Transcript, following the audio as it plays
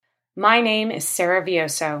My name is Sarah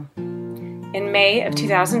Vioso. In May of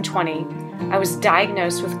 2020, I was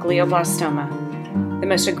diagnosed with glioblastoma, the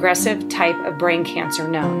most aggressive type of brain cancer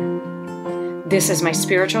known. This is my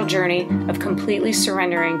spiritual journey of completely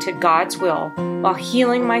surrendering to God's will while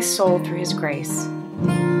healing my soul through His grace.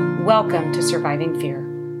 Welcome to Surviving Fear.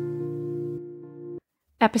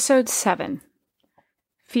 Episode 7,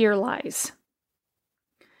 Fear Lies.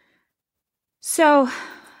 So,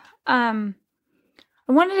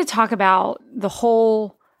 I wanted to talk about the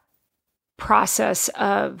whole process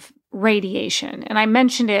of radiation. And I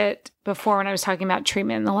mentioned it before when I was talking about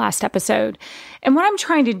treatment in the last episode. And what I'm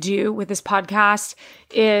trying to do with this podcast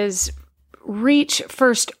is reach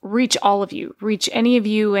all of you, reach any of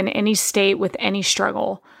you in any state with any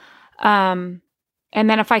struggle. And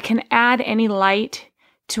then if I can add any light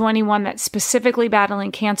to anyone that's specifically battling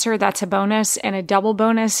cancer, that's a bonus. And a double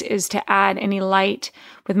bonus is to add any light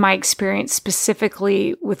with my experience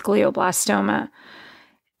specifically with glioblastoma.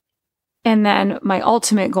 And then my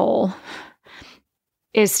ultimate goal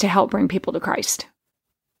is to help bring people to Christ,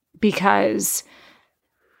 because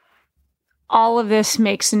all of this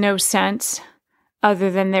makes no sense other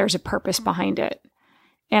than there's a purpose behind it.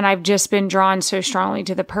 And I've just been drawn so strongly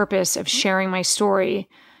to the purpose of sharing my story,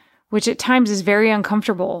 which at times is very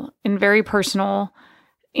uncomfortable and very personal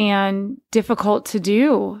and difficult to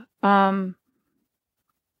do.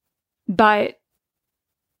 But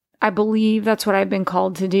I believe that's what I've been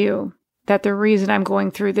called to do, that the reason I'm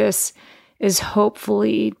going through this is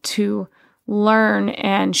hopefully to learn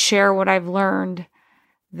and share what I've learned,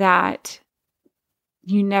 that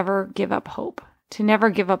you never give up hope, to never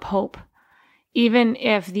give up hope. Even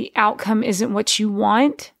if the outcome isn't what you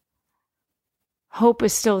want, hope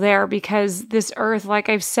is still there, because this earth, like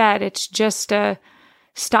I've said, it's just a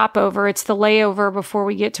stopover. It's the layover before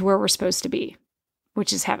we get to where we're supposed to be,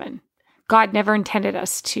 which is heaven. God never intended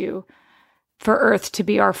us for earth to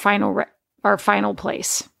be our final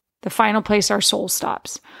place, the final place our soul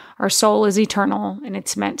stops. Our soul is eternal and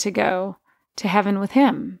it's meant to go to heaven with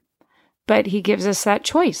Him. But He gives us that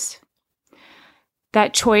choice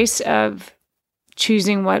of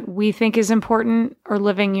choosing what we think is important or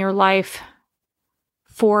living your life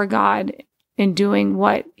for God and doing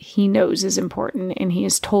what He knows is important, and He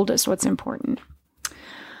has told us what's important.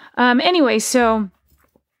 Anyway, so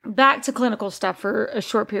back to clinical stuff for a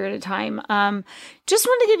short period of time. Just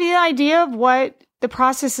wanted to give you the idea of what the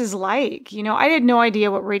process is like. You know, I had no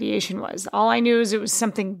idea what radiation was. All I knew is it was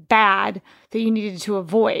something bad that you needed to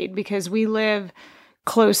avoid, because we live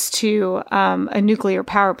close to a nuclear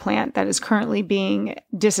power plant that is currently being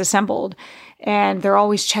disassembled, and they're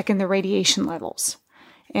always checking the radiation levels.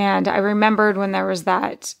 And I remembered when there was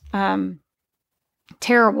that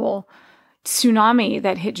terrible tsunami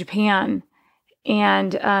that hit Japan,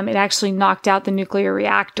 and it actually knocked out the nuclear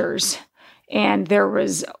reactors, and there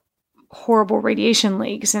was horrible radiation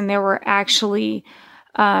leaks, and there were actually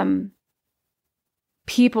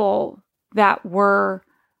people that were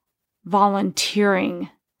volunteering,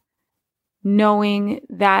 knowing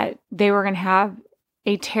that they were going to have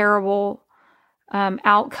a terrible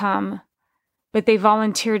outcome, but they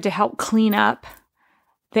volunteered to help clean up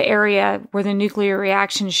the area where the nuclear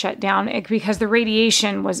reaction shut down, because the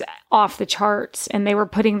radiation was off the charts, and they were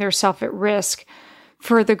putting themselves at risk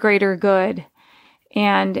for the greater good.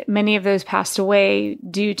 And many of those passed away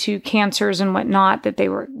due to cancers and whatnot that they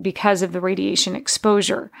were because of the radiation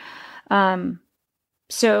exposure.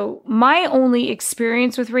 So my only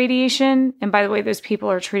experience with radiation, and by the way, those people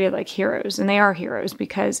are treated like heroes, and they are heroes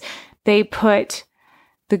because they put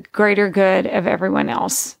the greater good of everyone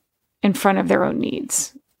else in front of their own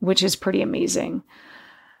needs, which is pretty amazing.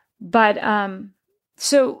 But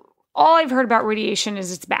so all I've heard about radiation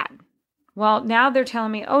is it's bad. Well, now they're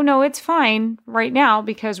telling me, oh no, it's fine right now,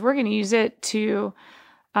 because we're going to use it to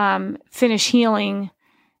finish healing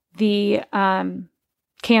the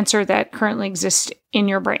cancer that currently exists in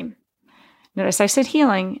your brain. Notice I said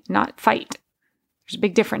healing, not fight. There's a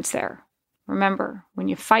big difference there. Remember, when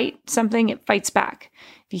you fight something, it fights back.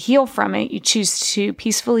 If you heal from it, you choose to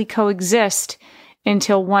peacefully coexist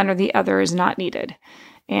until one or the other is not needed.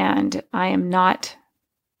 And I'm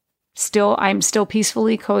still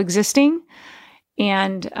peacefully coexisting,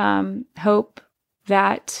 and hope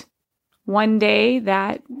that one day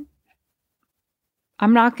that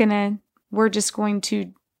we're just going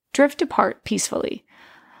to drift apart peacefully.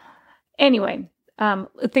 Anyway,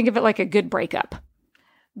 think of it like a good breakup.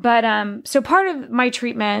 But so part of my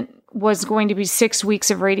treatment was going to be 6 weeks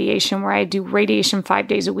of radiation, where I do radiation 5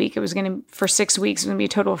 days a week. It was for 6 weeks, it was going to be a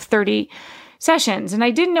total of 30 sessions. And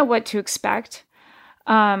I didn't know what to expect.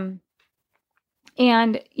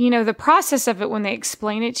 And, the process of it when they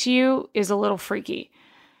explain it to you is a little freaky.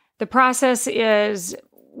 The process is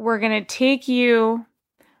we're going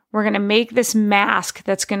to make this mask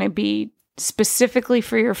that's going to be specifically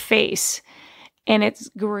for your face. And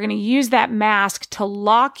we're going to use that mask to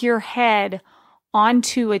lock your head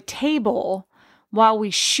onto a table while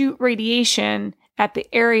we shoot radiation at the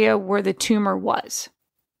area where the tumor was.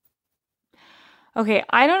 Okay,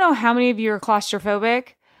 I don't know how many of you are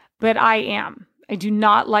claustrophobic, but I am. I do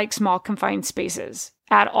not like small confined spaces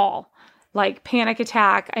at all. Like panic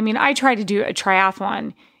attack. I mean, I tried to do a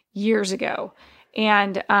triathlon years ago,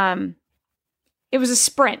 and it was a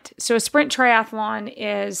sprint. So a sprint triathlon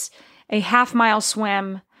is a half-mile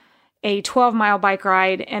swim, a 12-mile bike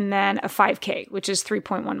ride, and then a 5K, which is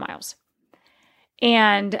 3.1 miles.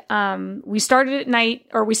 And we started at night,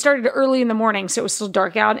 or we started early in the morning, so it was still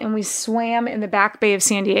dark out, and we swam in the Back Bay of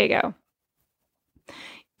San Diego.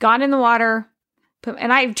 Got in the water,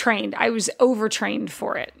 and I was overtrained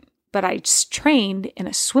for it, but I just trained in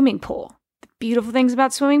a swimming pool. The beautiful things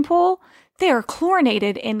about swimming pool, they are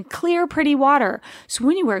chlorinated and clear, pretty water. So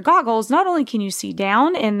when you wear goggles, not only can you see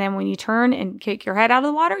down, and then when you turn and kick your head out of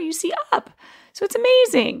the water, you see up. So it's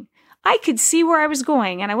amazing. I could see where I was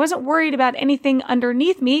going, and I wasn't worried about anything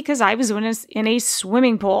underneath me because I was in a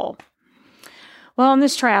swimming pool. Well, in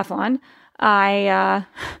this triathlon,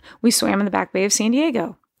 we swam in the Back Bay of San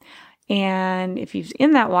Diego. And if you're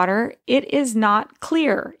in that water, it is not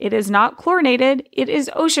clear. It is not chlorinated. It is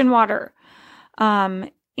ocean water.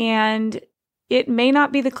 And it may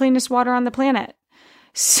not be the cleanest water on the planet.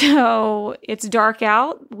 So it's dark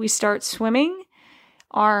out. We start swimming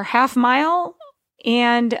our half mile,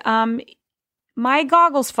 and my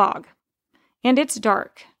goggles fog, and it's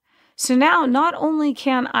dark. So now not only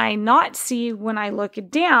can I not see when I look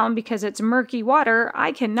down because it's murky water,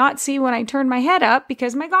 I cannot see when I turn my head up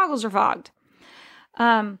because my goggles are fogged.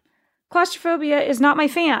 Claustrophobia is not my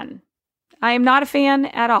fan. I am not a fan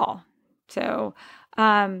at all. So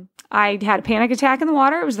I had a panic attack in the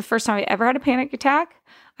water. It was the first time I ever had a panic attack.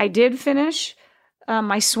 I did finish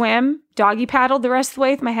my swim, doggy paddled the rest of the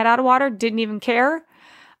way with my head out of water, didn't even care.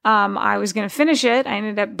 I was going to finish it. I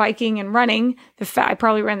ended up biking and running. I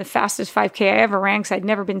probably ran the fastest 5K I ever ran because I'd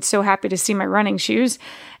never been so happy to see my running shoes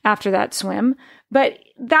after that swim. But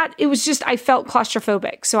it was just, I felt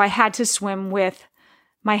claustrophobic. So I had to swim with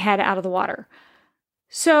my head out of the water.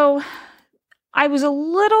 So I was a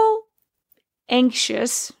little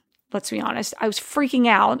anxious. Let's be honest. I was freaking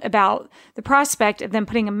out about the prospect of them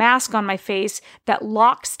putting a mask on my face that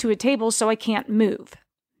locks to a table so I can't move.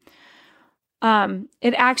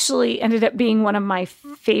 It actually ended up being one of my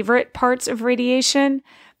favorite parts of radiation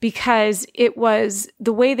because it was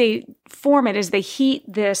the way they form it is they heat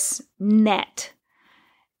this net,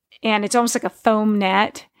 and it's almost like a foam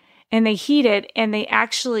net, and they heat it, and they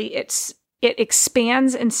actually, it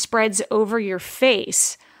expands and spreads over your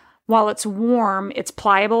face. While it's warm, it's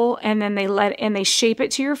pliable, and then they shape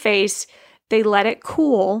it to your face. They let it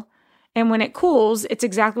cool, and when it cools, it's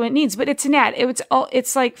exactly what it needs. But it's a net.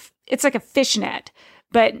 It's like a fish net,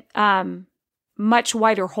 but much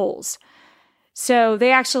wider holes. So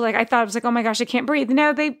they actually, I thought, I was like, oh my gosh, I can't breathe.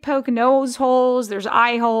 No, they poke nose holes. There's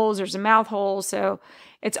eye holes. There's a mouth hole. So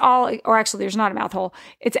it's all, or actually, there's not a mouth hole.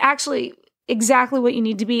 It's actually exactly what you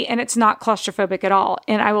need to be, and it's not claustrophobic at all.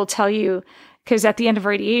 And I will tell you, because at the end of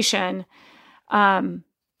radiation,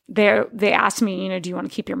 they asked me, do you want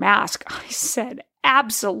to keep your mask? I said,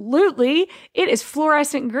 absolutely. It is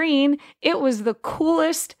fluorescent green. It was the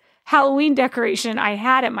coolest Halloween decoration I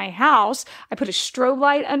had at my house. I put a strobe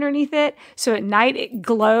light underneath it, so at night it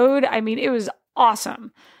glowed. I mean, it was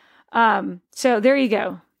awesome. So there you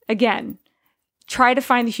go. Again, try to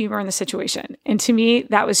find the humor in the situation. And to me,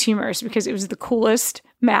 that was humorous because it was the coolest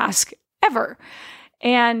mask ever.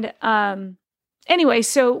 And anyway,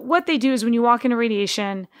 so what they do is when you walk into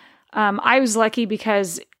radiation, I was lucky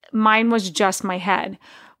because mine was just my head,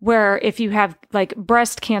 where if you have like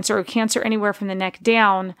breast cancer or cancer anywhere from the neck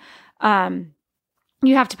down,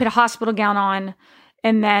 you have to put a hospital gown on.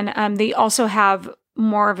 And then they also have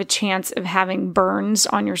more of a chance of having burns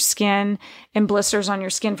on your skin and blisters on your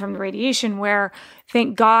skin from the radiation, where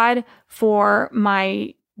thank God for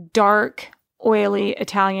my dark, oily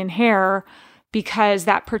Italian hair, because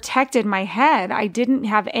that protected my head. I didn't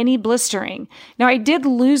have any blistering. Now, I did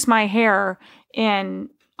lose my hair on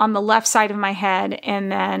the left side of my head,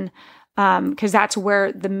 and then because that's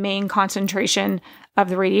where the main concentration of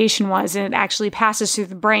the radiation was, and it actually passes through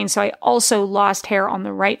the brain. So I also lost hair on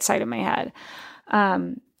the right side of my head.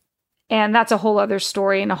 And that's a whole other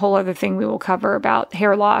story and a whole other thing we will cover about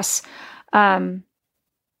hair loss,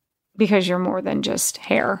 because you're more than just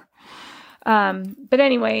hair. But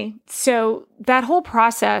anyway, so that whole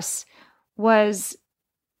process was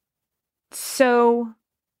so,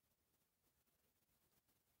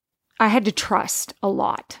 I had to trust a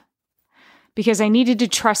lot because I needed to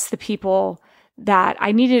trust the people that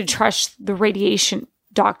I needed to trust the radiation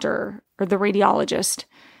doctor or the radiologist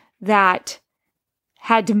that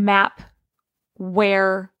had to map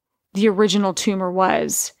where the original tumor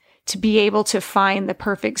was to be able to find the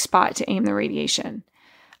perfect spot to aim the radiation.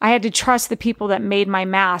 I had to trust the people that made my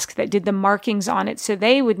mask, that did the markings on it so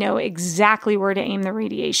they would know exactly where to aim the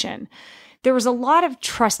radiation. There was a lot of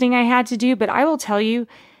trusting I had to do, but I will tell you,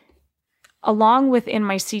 along with in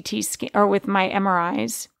my CT scan or with my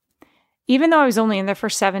MRIs, even though I was only in there for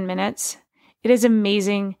 7 minutes, it is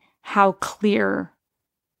amazing how clear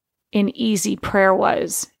and easy prayer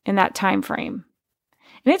was in that time frame.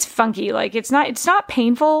 And it's funky. Like it's not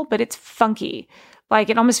painful, but it's funky. Like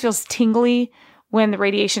it almost feels tingly when the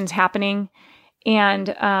radiation's happening. And,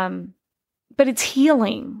 but it's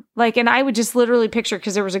healing. Like, and I would just literally picture,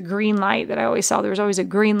 because there was a green light that I always saw. There was always a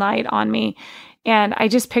green light on me. And I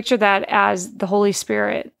just pictured that as the Holy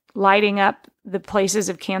Spirit lighting up the places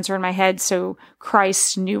of cancer in my head so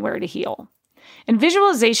Christ knew where to heal. And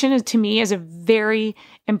visualization is, to me, is a very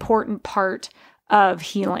important part of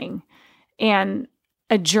healing and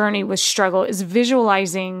a journey with struggle, is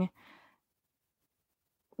visualizing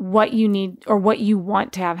what you need or what you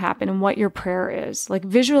want to have happen and what your prayer is. Like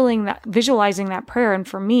visualizing that prayer. And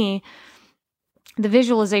for me, the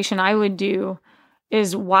visualization I would do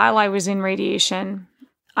is while I was in radiation,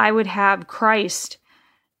 I would have Christ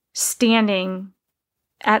standing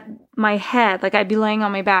at my head. Like I'd be laying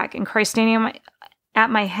on my back and Christ standing at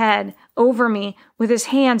my head over me with his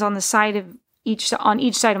hands on the side of each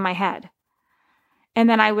side of my head. And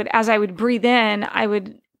then as I would breathe in, I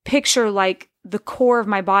would picture like the core of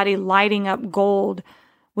my body lighting up gold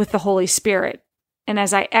with the Holy Spirit. And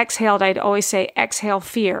as I exhaled, I'd always say, exhale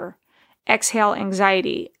fear, exhale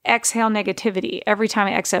anxiety, exhale negativity. Every time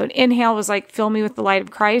I exhaled, inhale was like, fill me with the light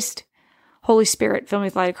of Christ. Holy Spirit, fill me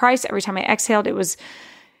with the light of Christ. Every time I exhaled, it was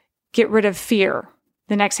get rid of fear.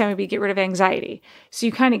 The next time would be get rid of anxiety. So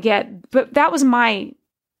you kind of but that was my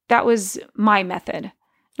method.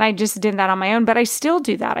 And I just did that on my own, but I still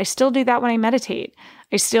do that. I still do that when I meditate.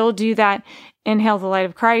 I still do that. Inhale the light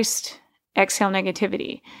of Christ, exhale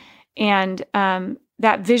negativity. And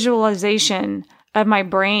that visualization of my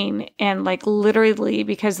brain, and like literally,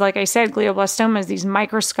 because like I said, glioblastoma is these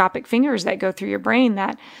microscopic fingers that go through your brain,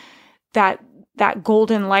 that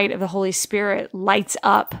golden light of the Holy Spirit lights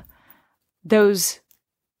up those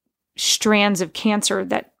strands of cancer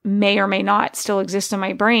that may or may not still exist in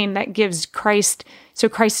my brain, that gives Christ, so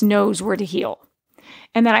Christ knows where to heal.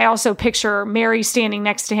 And then I also picture Mary standing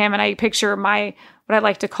next to him, and I picture what I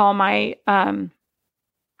like to call my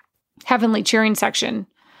heavenly cheering section,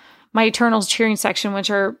 my eternal cheering section, which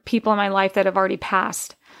are people in my life that have already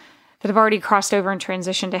passed, that have already crossed over and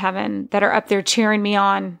transitioned to heaven, that are up there cheering me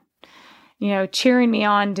on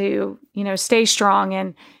to, stay strong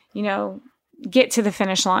and, get to the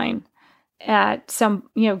finish line get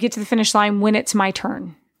to the finish line when it's my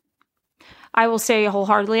turn. I will say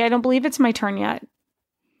wholeheartedly, I don't believe it's my turn yet.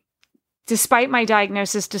 Despite my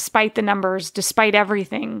diagnosis, despite the numbers, despite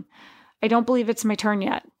everything, I don't believe it's my turn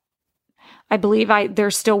yet. I believe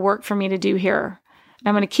there's still work for me to do here. And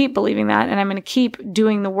I'm going to keep believing that, and I'm going to keep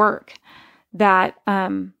doing the work that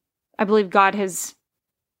I believe God has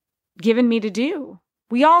given me to do.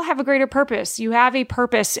 We all have a greater purpose. You have a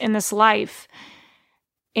purpose in this life,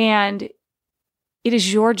 and it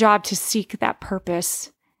is your job to seek that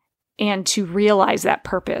purpose and to realize that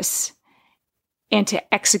purpose and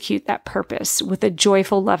to execute that purpose with a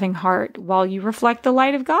joyful, loving heart while you reflect the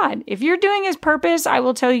light of God. If you're doing his purpose, I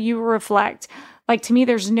will tell you will reflect. Like, to me,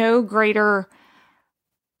 there's no greater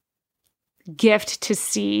gift to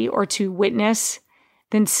see or to witness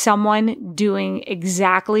than someone doing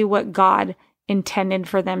exactly what God intended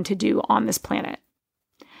for them to do on this planet.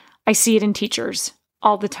 I see it in teachers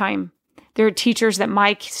all the time. There are teachers that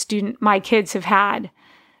my kids have had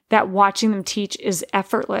that watching them teach is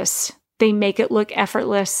effortless. They make it look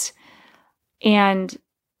effortless. And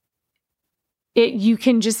you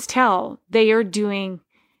can just tell they are doing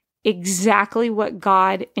exactly what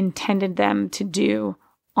God intended them to do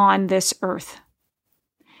on this earth.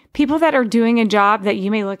 People that are doing a job that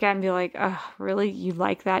you may look at and be like, oh, really? You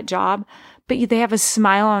like that job? But they have a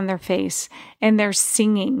smile on their face and they're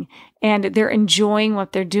singing and they're enjoying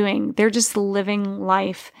what they're doing. They're just living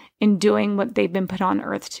life and doing what they've been put on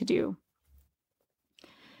earth to do.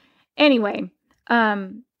 Anyway,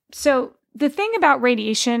 so the thing about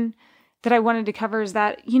radiation that I wanted to cover is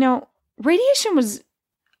that, radiation was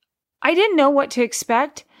I didn't know what to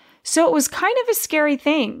expect. So it was kind of a scary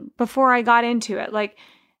thing before I got into it. Like,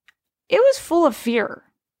 it was full of fear.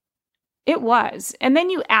 It was. And then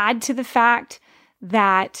you add to the fact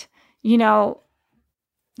that, the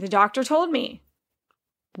doctor told me,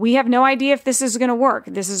 we have no idea if this is going to work.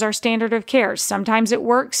 This is our standard of care. Sometimes it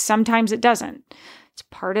works, sometimes it doesn't. It's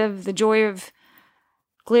part of the joy of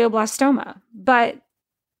glioblastoma. But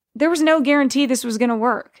there was no guarantee this was going to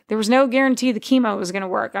work. There was no guarantee the chemo was going to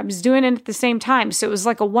work. I was doing it at the same time. So it was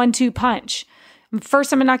like a 1-2 punch.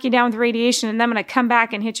 First, I'm going to knock you down with radiation, and then I'm going to come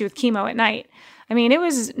back and hit you with chemo at night. I mean, it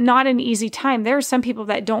was not an easy time. There are some people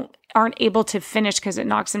that aren't able to finish because it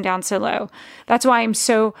knocks them down so low. That's why I'm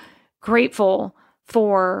so grateful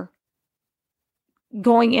for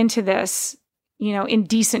going into this, in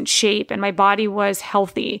decent shape, and my body was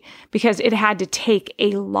healthy, because it had to take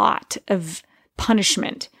a lot of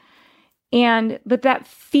punishment. But that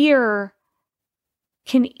fear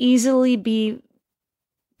can easily be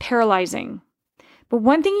paralyzing. But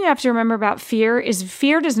one thing you have to remember about fear is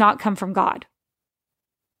fear does not come from God.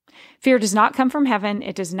 Fear does not come from heaven.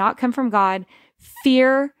 It does not come from God.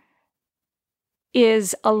 Fear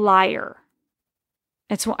is a liar.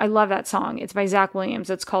 I love that song. It's by Zach Williams.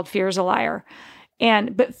 It's called Fear is a Liar.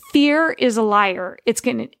 But fear is a liar.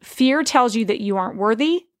 Fear tells you that you aren't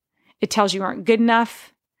worthy. It tells you aren't good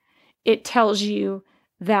enough. It tells you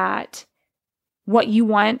that what you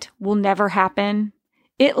want will never happen.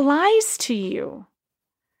 It lies to you.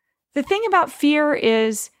 The thing about fear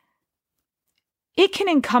is it can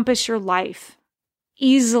encompass your life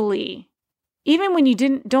easily, even when you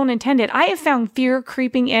don't intend it. I have found fear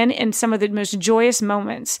creeping in some of the most joyous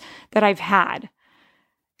moments that I've had.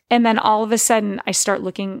 And then all of a sudden I start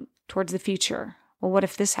looking towards the future. Well, what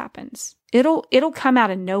if this happens? It'll come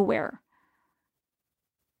out of nowhere.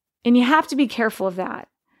 And you have to be careful of that.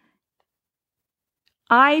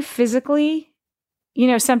 I physically,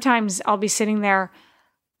 sometimes I'll be sitting there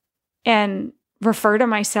and refer to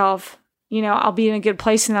myself, I'll be in a good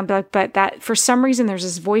place, and I'll be like, but that, for some reason, there's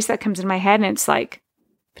this voice that comes in my head, and it's like,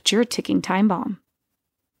 but you're a ticking time bomb.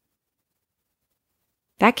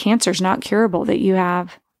 That cancer's not curable that you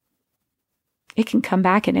have. It can come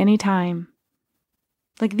back at any time.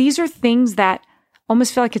 Like, these are things that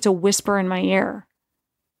almost feel like it's a whisper in my ear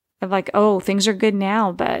of like, oh, things are good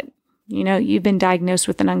now, but you've been diagnosed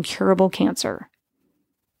with an incurable cancer.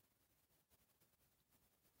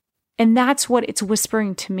 And that's what it's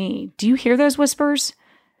whispering to me. Do you hear those whispers?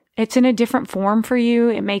 It's in a different form for you.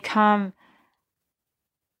 It may come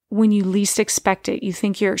when you least expect it. You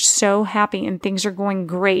think you're so happy and things are going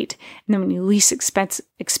great. And then when you least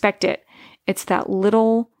expect it, it's that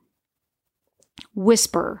little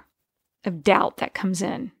whisper of doubt that comes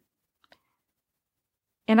in.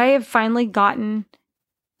 And I have finally gotten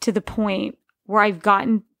to the point where I've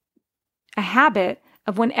gotten a habit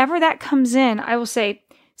of whenever that comes in, I will say,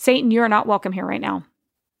 Satan, you're not welcome here right now.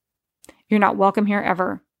 You're not welcome here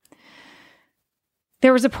ever.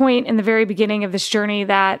 There was a point in the very beginning of this journey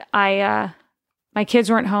that my kids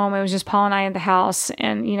weren't home. It was just Paul and I in the house.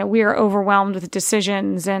 And, we were overwhelmed with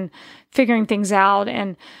decisions and figuring things out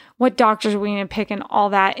and what doctors we need to pick and all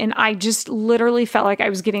that. And I just literally felt like I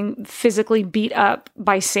was getting physically beat up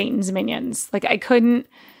by Satan's minions. Like, I couldn't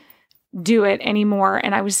do it anymore.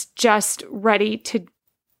 And I was just ready to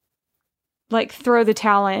throw the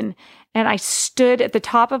towel in. And I stood at the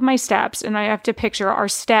top of my steps, and I have to picture our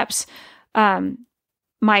steps.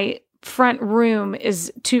 My front room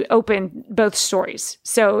is to open both stories.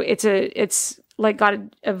 So it's like got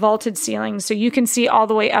a vaulted ceiling. So you can see all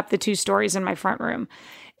the way up the 2 stories in my front room.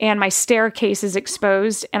 And my staircase is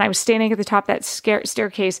exposed. And I was standing at the top of that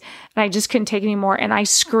staircase, and I just couldn't take it anymore. And I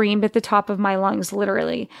screamed at the top of my lungs,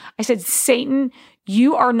 literally. I said, Satan,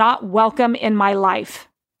 you are not welcome in my life.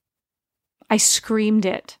 I screamed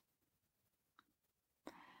it.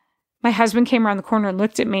 My husband came around the corner and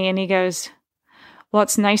looked at me, and he goes, well,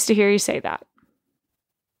 it's nice to hear you say that.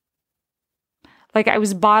 Like, I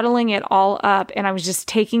was bottling it all up, and I was just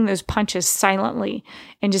taking those punches silently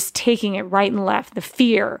and just taking it right and left. The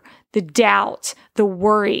fear, the doubt, the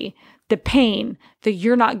worry, the pain, the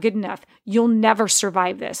you're not good enough. You'll never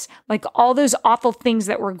survive this. Like, all those awful things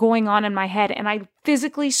that were going on in my head. And I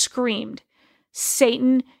physically screamed,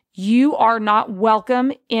 Satan, you are not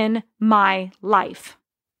welcome in my life.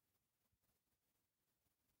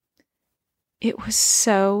 It was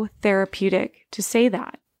so therapeutic to say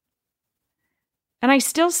that. And I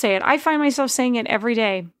still say it. I find myself saying it every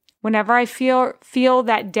day. Whenever I feel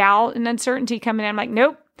that doubt and uncertainty coming in, I'm like,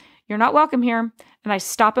 nope, you're not welcome here. And I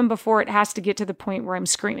stop him before it has to get to the point where I'm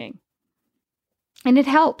screaming. And it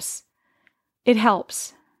helps. It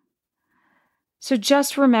helps. So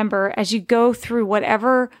just remember, as you go through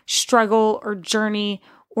whatever struggle or journey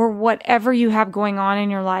or whatever you have going on in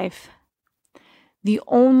your life, the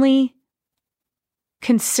only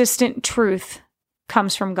consistent truth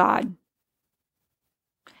comes from God.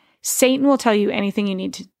 Satan will tell you anything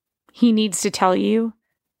he needs to tell you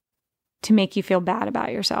to make you feel bad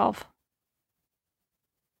about yourself.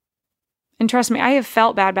 And trust me, I have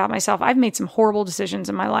felt bad about myself. I've made some horrible decisions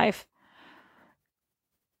in my life.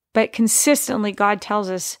 But consistently, God tells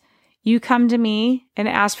us, you come to me and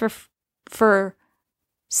ask for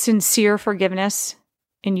sincere forgiveness,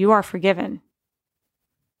 and you are forgiven.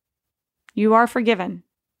 You are forgiven.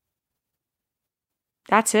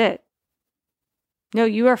 That's it. No,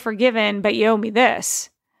 you are forgiven, but you owe me this.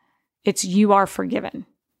 It's you are forgiven.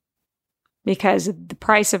 Because the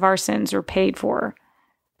price of our sins are paid for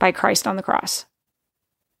by Christ on the cross.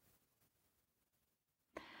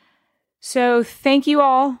 So thank you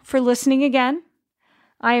all for listening again.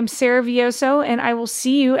 I am Sarah Vioso, and I will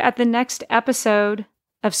see you at the next episode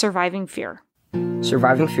of Surviving Fear.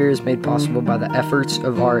 Surviving Fear is made possible by the efforts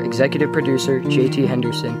of our executive producer, JT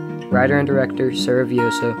Henderson, writer and director, Sarah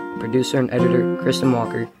Vioso, producer and editor, Kristen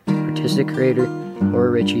Walker, artistic creator,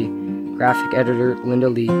 Laura Ritchie, graphic editor, Linda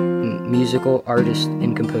Lee, and musical artist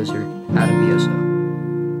and composer, Adam Vioso.